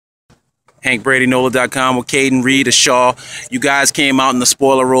Hank Brady, NOLA.com with Caiden Reid of Shaw. You guys came out in the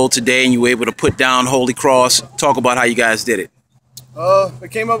spoiler role today and you were able to put down Holy Cross. Talk about how you guys did it. We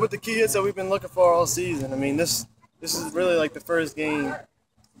came up with the key hits that we've been looking for all season. I mean, this is really like the first game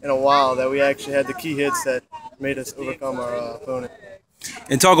in a while that we actually had the key hits that made us overcome our opponent.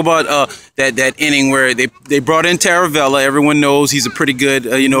 And talk about that inning where they brought in Taravella. Everyone knows he's a pretty good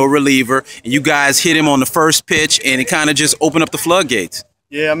reliever. And you guys hit him on the first pitch, and it kind of just opened up the floodgates.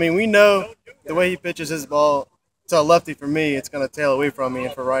 Yeah, I mean, we know the way he pitches his ball to a lefty, for me, it's going to tail away from me,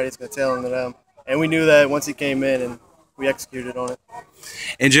 and for righty, it's going to tail into them. And we knew that once he came in, and we executed on it.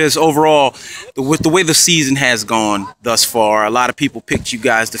 And just overall, with the way the season has gone thus far, a lot of people picked you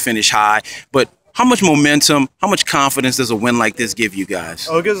guys to finish high. But how much momentum, how much confidence does a win like this give you guys?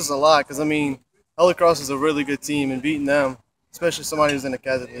 Oh, it gives us a lot because, I mean, Holy Cross is a really good team, and beating them, especially somebody who's in the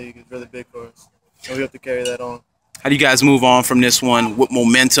Caiden League, is really big for us. And we have to carry that on. How do you guys move on from this one? What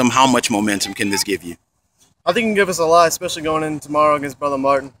momentum, how much momentum can this give you? I think it can give us a lot, especially going in tomorrow against Brother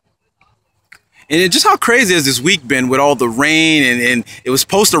Martin. And just how crazy has this week been with all the rain, and it was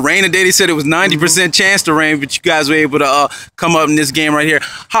supposed to rain today. They said it was 90% chance to rain, but you guys were able to come up in this game right here.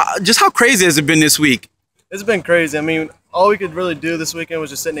 How crazy has it been this week? It's been crazy. I mean, all we could really do this weekend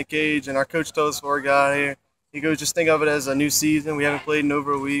was just sit in the cage, and our coach told us before we got out here, he goes, just think of it as a new season. We haven't played in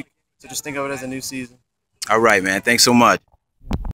over a week, so just think of it as a new season. All right, man. Thanks so much.